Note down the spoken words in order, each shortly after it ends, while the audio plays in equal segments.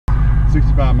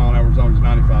65 mile an hour zone is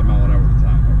 95 mile an hour at a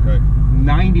time, okay?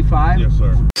 95? Yes,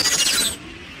 sir.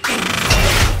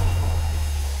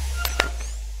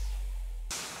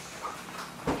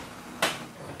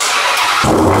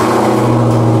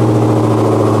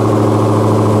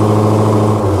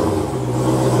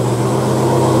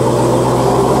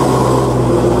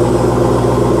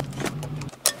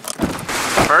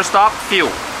 First off, fuel.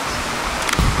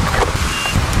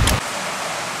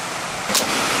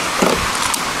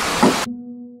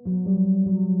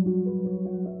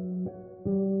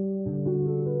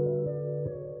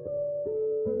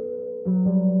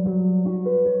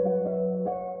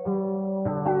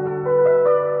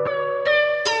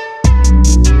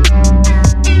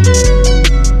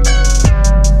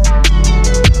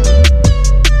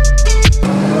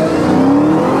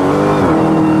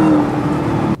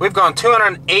 We've gone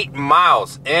 208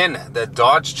 miles in the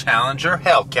Dodge Challenger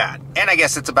Hellcat. And I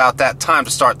guess it's about that time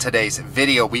to start today's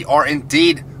video. We are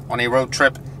indeed on a road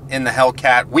trip in the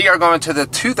Hellcat. We are going to the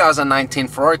 2019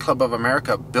 Ferrari Club of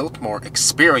America Biltmore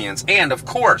Experience. And of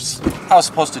course, I was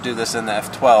supposed to do this in the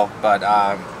F12, but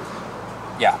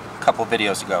yeah, a couple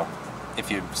videos ago, if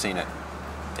you've seen it.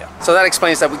 Yeah. So that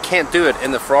explains that we can't do it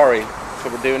in the Ferrari, so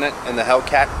we're doing it in the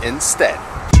Hellcat instead.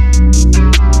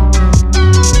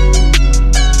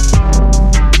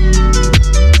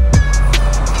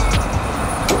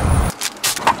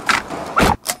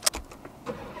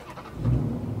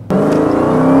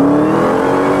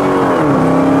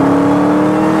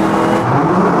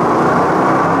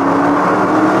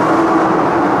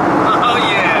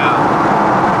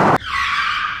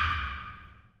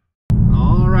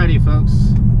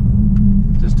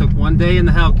 Day in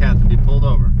the Hellcat to be pulled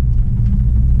over.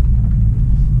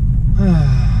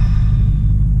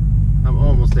 I'm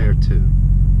almost there too.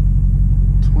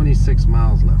 26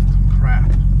 miles left.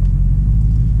 Crap.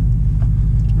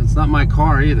 It's not my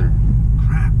car either.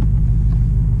 Crap.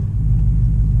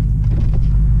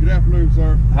 Good afternoon,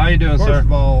 sir. How you doing, sir? First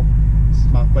of all, this is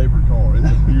my favorite car. It's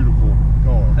a beautiful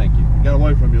car. Thank you. Got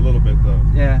away from you a little bit though.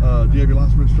 Yeah. Do you have your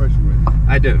license registration with you?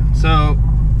 I do. So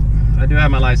I do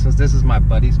have my license. This is my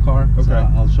buddy's car. Okay. So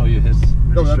I'll show you his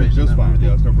registration. No, that'd be just fine. Yeah,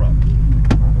 that's no problem.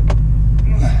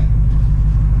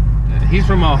 Yeah, he's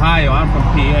from Ohio. I'm from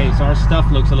PA, so our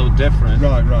stuff looks a little different.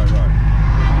 Right. That'd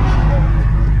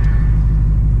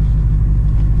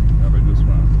be just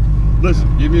fine.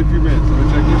 Listen, give me a few minutes. Let me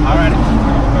check in. All right.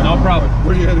 No problem.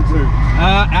 Where are you headed to?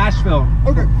 Asheville.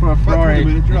 Okay. For a Ferrari. 20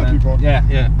 minutes. You're not too far.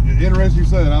 Yeah. Interesting you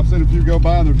say that. I've seen a few go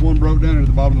by and there's one broke down at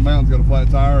the bottom of the mountain's got a flat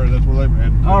tire and that's where they were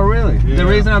headed to. Oh, really? Yeah. The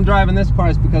reason I'm driving this car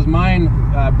is because mine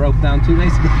broke down 2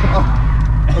 days ago.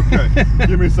 Oh, okay.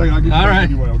 Give me a second. I'll get you All right.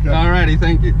 anyway, okay? Alrighty,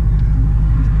 thank you.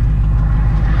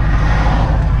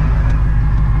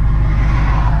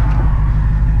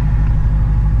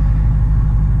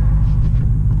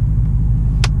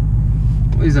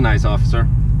 Well, he's a nice officer.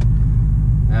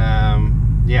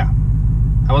 Yeah.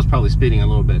 I was probably speeding a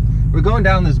little bit. We're going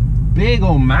down this big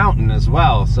old mountain as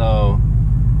well, so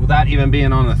without even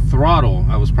being on the throttle,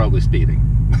 I was probably speeding.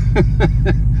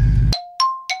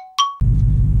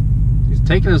 He's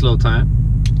taking his little time.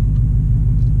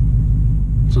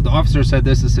 So the officer said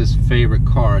this is his favorite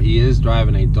car. He is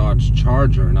driving a Dodge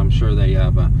Charger, and I'm sure they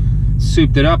have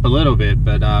souped it up a little bit,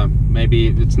 but maybe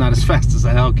it's not as fast as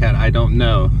a Hellcat. I don't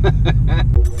know.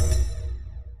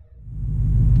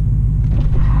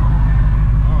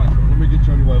 Get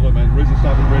you on your way. Look, man, the reason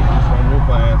stopping the register is running real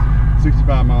fast.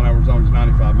 65 mile an hour zone is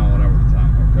 95 mile an hour at a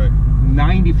time, okay?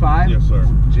 95? Yes, sir.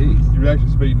 Jeez. You're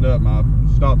actually speeding up. I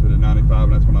stopped it at 95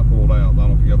 and that's when I pulled out. I don't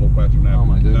know if you got a little faster now. Oh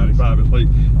my goodness. 95 at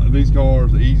least. These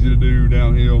cars are easy to do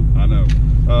downhill. I know.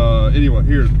 Anyway,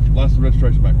 here, license and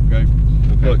registration back, okay?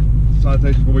 Look,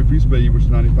 citation's going to be for your speed, which is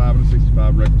 95 and a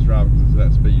 65 reckless driving because it's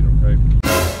that speed, okay?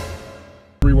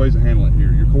 3 ways of handling it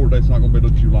here. Your court date's not going to be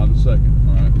looked at you line to second.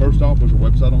 All right. First off, there's a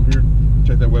website on here.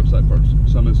 Check that website first.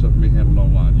 Some of this stuff can be handled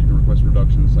online. You can request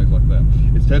reductions, things like that.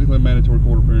 It's technically a mandatory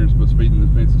court appearance, but speeding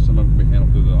offenses, some of them can be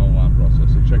handled through the online process.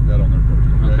 So check that on there first.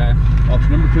 Okay. Option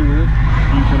number 2 is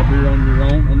you can appear on your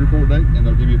own on your court date, and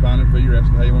they'll give you a fine and fee. You're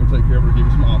asking how you want to take care of it, or give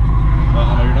you some options.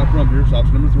 I know you're not from here, so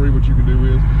option number 3, what you can do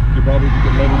is you probably can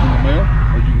get letters in the mail,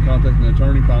 or you can contact an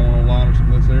attorney, find one online or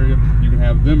something in this area. You can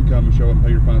have them come and show up and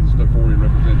pay your fines and stuff for you and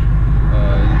represent you. You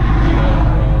can do that on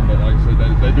your own, but like I said,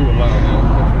 they do allow that.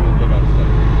 That's really live out of state.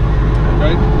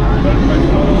 Okay?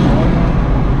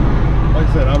 Like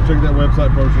I said, I'll check that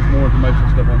website first. There's more information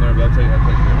and stuff on there, but I'll tell you how to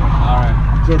take care of it. Alright.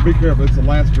 So be careful. It's the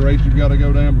last grade you've got to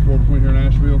go down between here and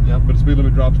Asheville. Yep. But the speed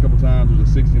limit drops a couple times. There's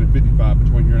a 60 and a 55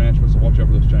 between here and Asheville, so watch out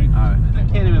for those changes. Alright. I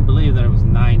can't even believe that it was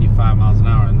 95 miles an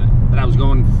hour and that I was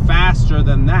going faster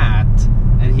than that,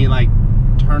 and he like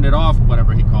turned it off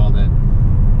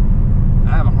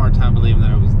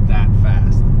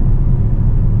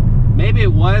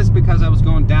maybe it was because I was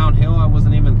going downhill. I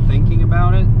wasn't even thinking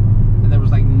about it. And there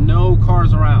was like no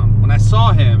cars around. When I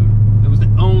saw him, it was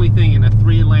the only thing in a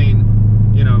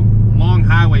 3-lane, you know, long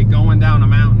highway going down a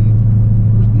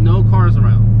mountain. There's no cars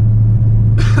around.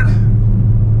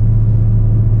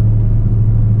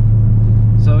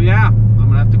 So yeah, I'm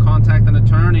gonna have to contact an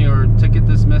attorney or ticket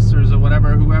dismissers or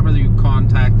whatever, whoever you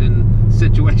contact in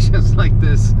situations like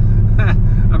this.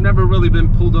 I've never really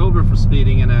been pulled over for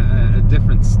speeding in a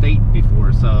different state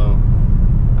before, so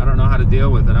I don't know how to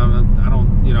deal with it. I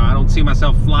don't see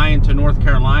myself flying to North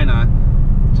Carolina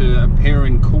to appear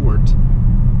in court.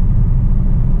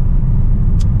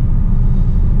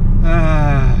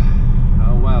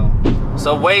 Oh well.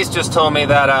 So Waze just told me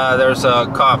that there's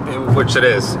a cop, which it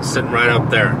is, sitting right up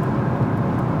there.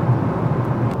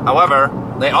 However,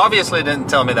 they obviously didn't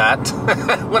tell me that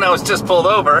when I was just pulled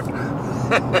over.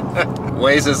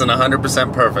 Waze isn't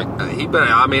 100% perfect. He better,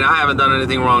 I mean, I haven't done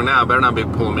anything wrong now. Better not be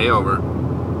pulling me over.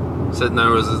 Sitting there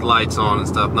with his lights on and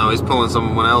stuff. No, he's pulling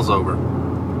someone else over.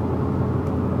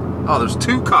 Oh, there's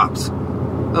 2 cops.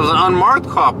 There was an unmarked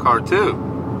cop car too.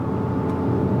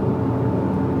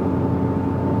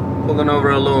 Pulling over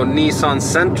a little Nissan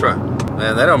Sentra.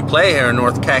 Man, they don't play here in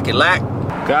North Cackalack.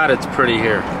 God, it's pretty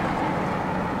here.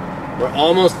 We're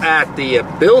almost at the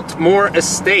Biltmore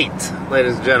Estate,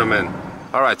 ladies and gentlemen.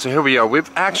 All right, so here we are. We've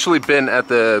actually been at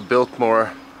the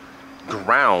Biltmore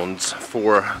grounds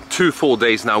for 2 full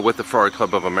days now with the Ferrari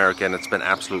Club of America, and it's been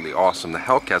absolutely awesome. The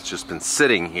Hellcat's just been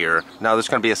sitting here. Now there's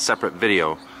going to be a separate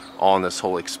video on this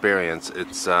whole experience.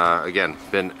 It's again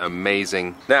been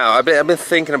amazing. Now I've been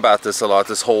thinking about this a lot,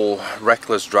 this whole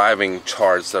reckless driving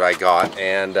charge that I got,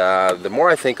 and the more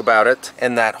I think about it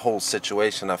and that whole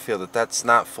situation, I feel that that's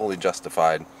not fully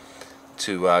justified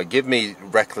to give me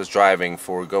reckless driving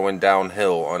for going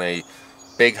downhill on a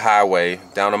big highway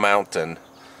down a mountain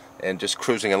and just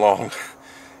cruising along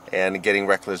and getting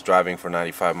reckless driving for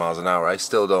 95 miles an hour. I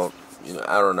still don't,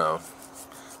 I don't know,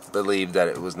 believe that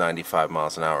it was 95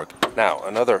 miles an hour. Now,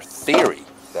 another theory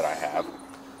that I have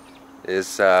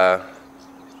is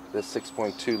this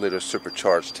 6.2 liter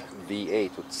supercharged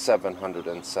V8 with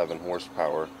 707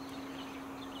 horsepower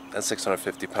and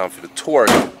 650 pound-feet of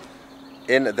torque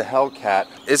in the Hellcat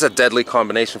is a deadly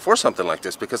combination for something like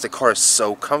this, because the car is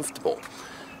so comfortable.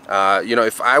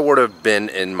 If I would have been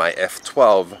in my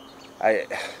F12, I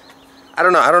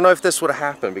don't know if this would have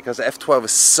happened, because the F12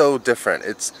 is so different.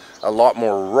 It's a lot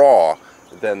more raw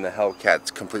than the Hellcat.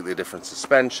 It's completely different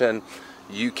suspension.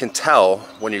 You can tell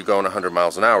when you're going 100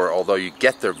 miles an hour, although you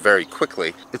get there very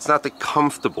quickly. It's not the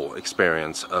comfortable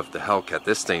experience of the Hellcat.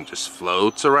 This thing just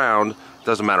floats around.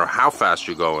 Doesn't matter how fast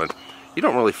you're going. You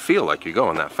don't really feel like you're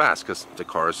going that fast because the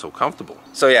car is so comfortable.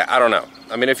 So yeah, I don't know.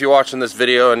 I mean, if you're watching this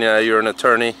video and you're an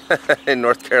attorney in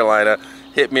North Carolina,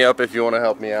 hit me up if you want to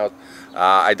help me out.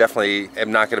 I definitely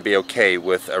am not going to be okay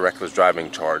with a reckless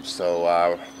driving charge. So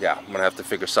yeah, I'm going to have to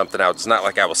figure something out. It's not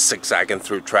like I was zigzagging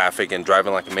through traffic and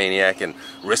driving like a maniac and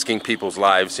risking people's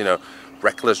lives.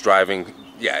 Reckless driving,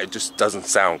 yeah, it just doesn't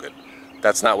sound good.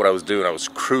 That's not what I was doing. I was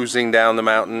cruising down the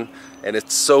mountain, and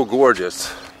it's so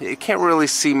gorgeous. You can't really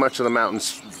see much of the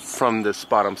mountains from the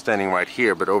spot I'm standing right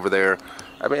here, but over there,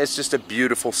 I mean, it's just a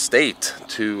beautiful state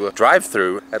to drive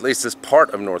through, at least this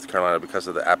part of North Carolina, because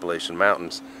of the Appalachian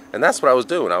Mountains. And that's what I was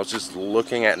doing. I was just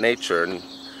looking at nature, and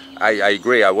I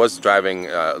agree, I was driving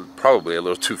probably a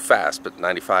little too fast, but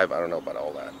 95, I don't know about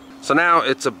all that. So now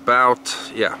it's about,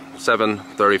 yeah,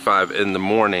 7:35 in the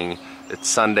morning. It's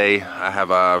Sunday. I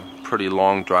have a pretty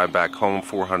long drive back home,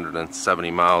 470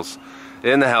 miles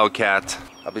in the Hellcat.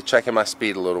 I'll be checking my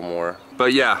speed a little more.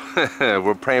 But yeah,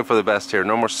 we're praying for the best here.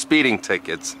 No more speeding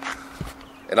tickets.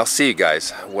 And I'll see you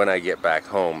guys when I get back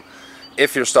home.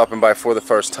 If you're stopping by for the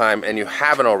first time and you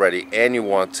haven't already and you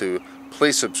want to,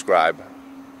 please subscribe.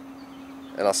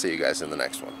 And I'll see you guys in the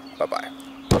next one. Bye-bye.